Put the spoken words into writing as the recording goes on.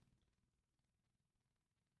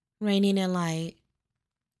Raining in light,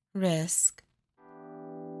 risk.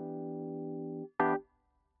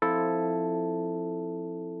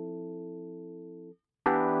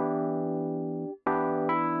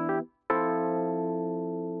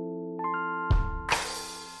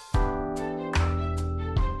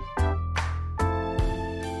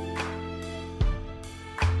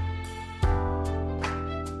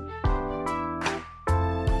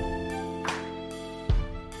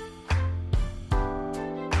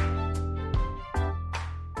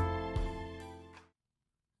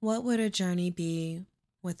 What would a journey be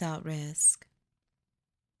without risk?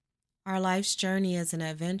 Our life's journey is an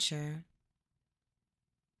adventure.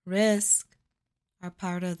 Risks are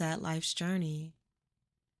part of that life's journey.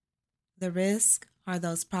 The risks are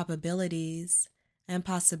those probabilities and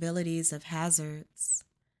possibilities of hazards,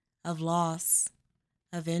 of loss,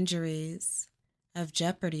 of injuries, of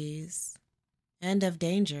jeopardies, and of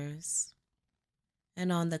dangers.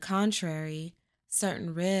 And on the contrary,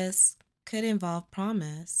 certain risks could involve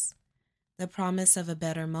promise, the promise of a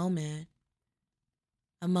better moment,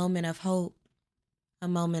 a moment of hope, a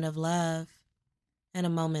moment of love, and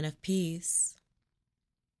a moment of peace.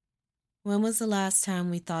 When was the last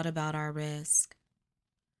time we thought about our risk?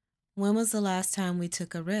 When was the last time we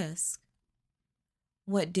took a risk?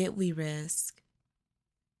 What did we risk?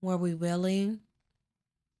 Were we willing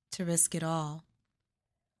to risk it all?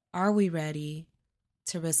 Are we ready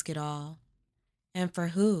to risk it all? And for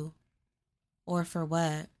who or for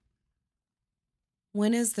what?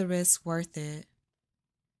 When is the risk worth it?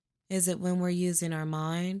 Is it when we're using our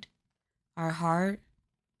mind, our heart,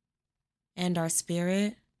 and our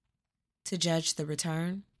spirit to judge the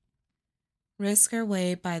return? Risks are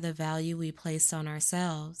weighed by the value we place on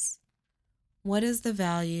ourselves. What is the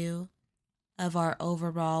value of our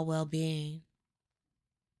overall well-being?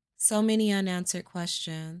 So many unanswered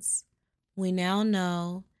questions. We now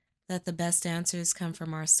know that the best answers come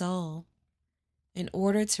from our soul. In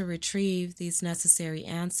order to retrieve these necessary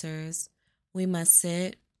answers, we must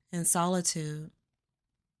sit in solitude.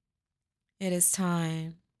 It is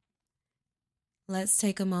time. Let's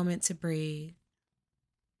take a moment to breathe.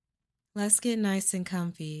 Let's get nice and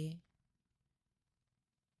comfy.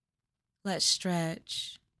 Let's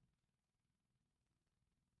stretch.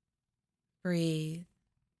 Breathe.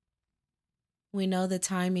 We know the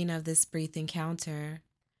timing of this brief encounter,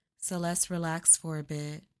 so let's relax for a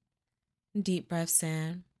bit. Deep breaths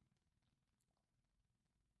in.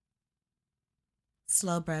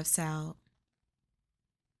 Slow breaths out.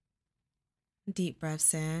 Deep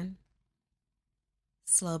breaths in.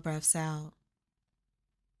 Slow breaths out.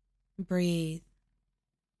 Breathe.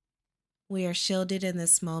 We are shielded in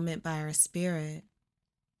this moment by our spirit.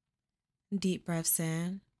 Deep breaths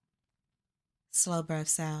in. Slow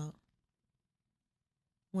breaths out.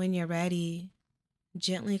 When you're ready,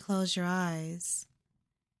 gently close your eyes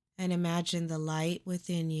and imagine the light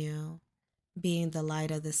within you being the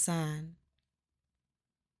light of the sun.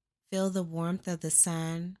 Feel the warmth of the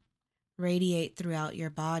sun radiate throughout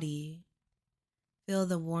your body. Feel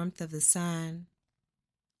the warmth of the sun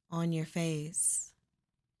on your face.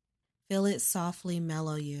 Feel it softly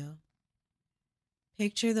mellow you.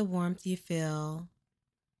 Picture the warmth you feel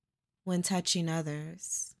when touching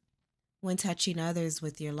others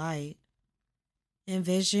with your light.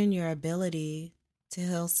 Envision your ability to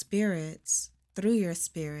heal spirits through your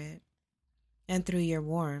spirit and through your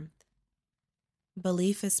warmth.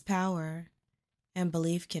 Belief is power, and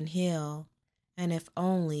belief can heal, and if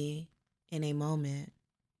only in a moment.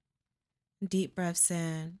 Deep breaths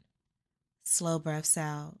in, slow breaths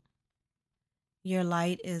out. Your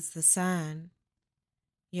light is the sun.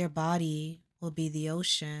 Your body will be the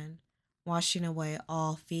ocean, washing away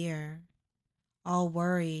all fear, all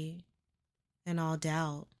worry, and all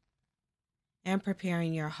doubt, and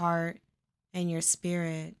preparing your heart and your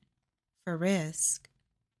spirit for risk.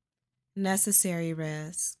 Necessary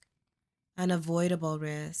risk, unavoidable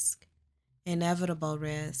risk, inevitable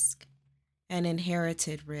risk, and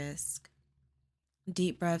inherited risk.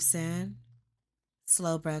 Deep breaths in,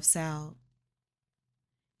 slow breaths out.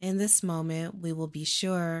 In this moment, we will be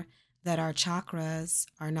sure that our chakras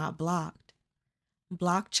are not blocked.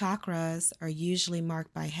 Blocked chakras are usually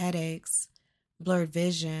marked by headaches, blurred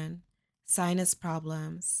vision, sinus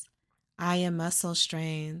problems, eye and muscle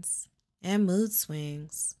strains, and mood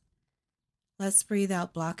swings. Let's breathe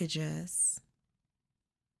out blockages.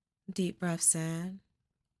 Deep breaths in,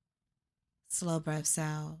 slow breaths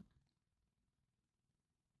out.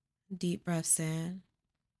 Deep breaths in,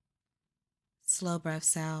 slow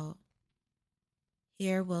breaths out.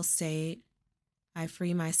 Here we'll state, I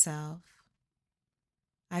free myself.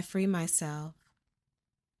 I free myself.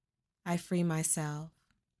 I free myself.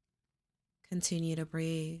 Continue to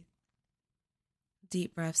breathe.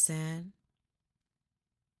 Deep breaths in,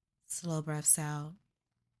 slow breaths out.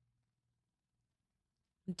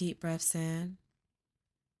 Deep breaths in,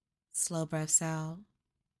 slow breaths out.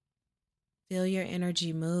 Feel your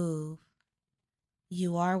energy move.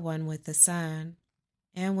 You are one with the sun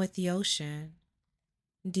and with the ocean.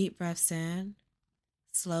 Deep breaths in,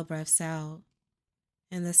 slow breaths out.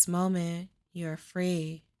 In this moment, you are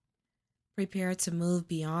free. Prepare to move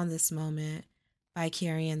beyond this moment by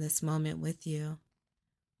carrying this moment with you.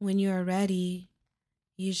 When you are ready,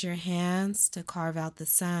 use your hands to carve out the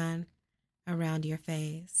sun around your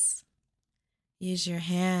face. Use your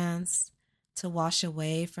hands to wash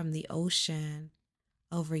away from the ocean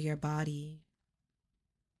over your body.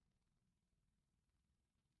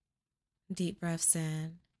 Deep breaths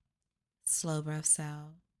in, slow breaths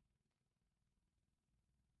out.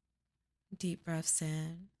 Deep breaths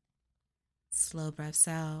in, slow breaths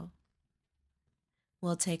out.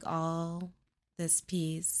 We'll take all this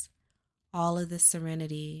peace, all of this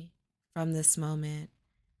serenity from this moment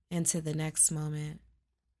into the next moment.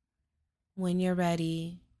 When you're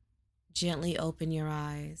ready, gently open your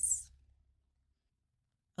eyes.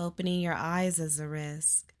 Opening your eyes is a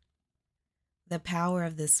risk. The power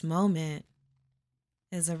of this moment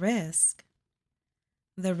is a risk.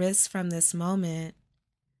 The risk from this moment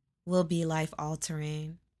will be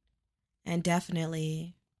life-altering and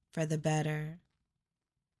definitely for the better.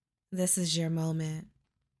 This is your moment.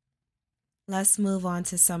 Let's move on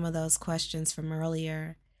to some of those questions from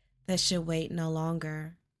earlier that should wait no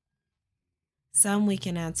longer. Some we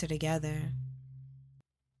can answer together.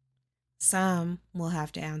 Some we'll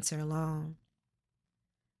have to answer alone.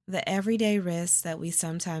 The everyday risks that we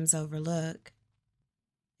sometimes overlook.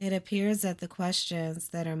 It appears that the questions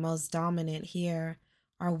that are most dominant here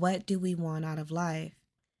are, what do we want out of life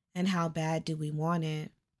and how bad do we want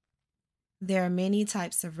it? There are many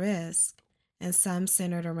types of risk and some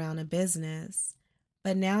centered around a business,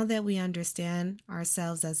 but now that we understand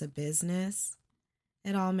ourselves as a business,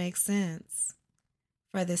 it all makes sense.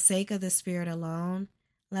 For the sake of the spirit alone,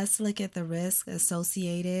 let's look at the risks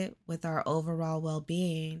associated with our overall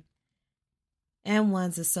well-being and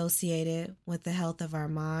ones associated with the health of our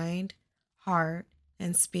mind, heart,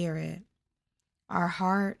 and spirit. Our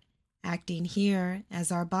heart acting here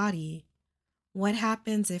as our body. What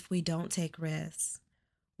happens if we don't take risks?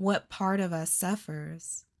 What part of us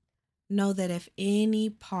suffers? Know that if any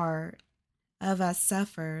part of us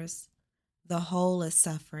suffers, the whole is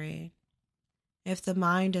suffering. If the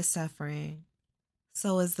mind is suffering,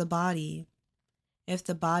 so is the body. If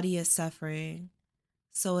the body is suffering,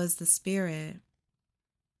 so is the spirit.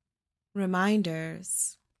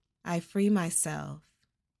 Reminders, I free myself.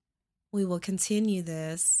 We will continue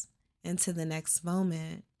this into the next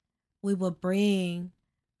moment. We will bring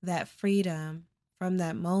that freedom from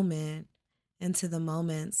that moment into the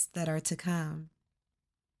moments that are to come.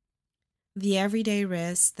 The everyday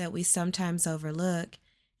risks that we sometimes overlook,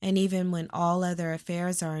 and even when all other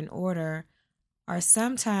affairs are in order, are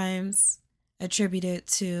sometimes attributed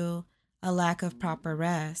to a lack of proper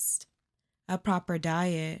rest, a proper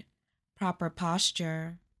diet, proper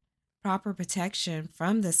posture, proper protection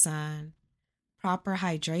from the sun, proper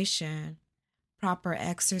hydration, proper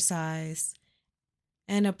exercise,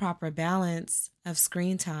 and a proper balance of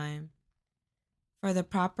screen time. For the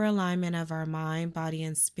proper alignment of our mind, body,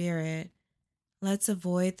 and spirit, let's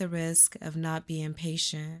avoid the risk of not being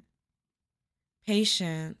patient.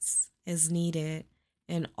 Patience is needed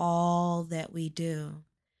in all that we do.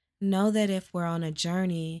 Know that if we're on a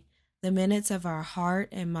journey, the minutes of our heart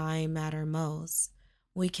and mind matter most.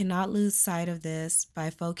 We cannot lose sight of this by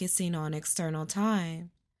focusing on external time.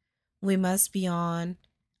 We must be on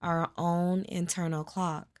our own internal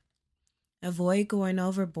clock. Avoid going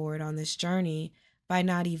overboard on this journey by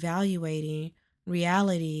not evaluating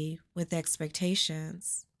reality with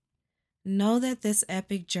expectations. Know that this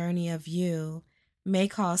epic journey of you may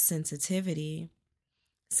cause sensitivity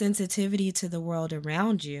to the world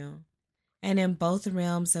around you, and in both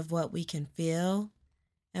realms of what we can feel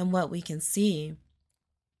and what we can see.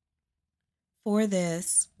 For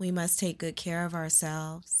this, we must take good care of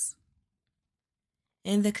ourselves.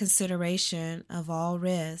 In the consideration of all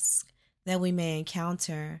risks that we may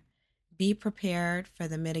encounter, be prepared for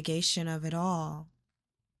the mitigation of it all.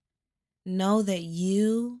 Know that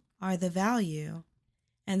you are the value,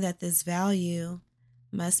 and that this value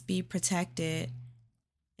must be protected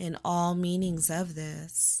in all meanings of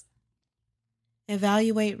this.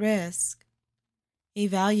 Evaluate risk.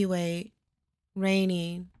 Evaluate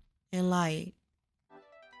reigning in light.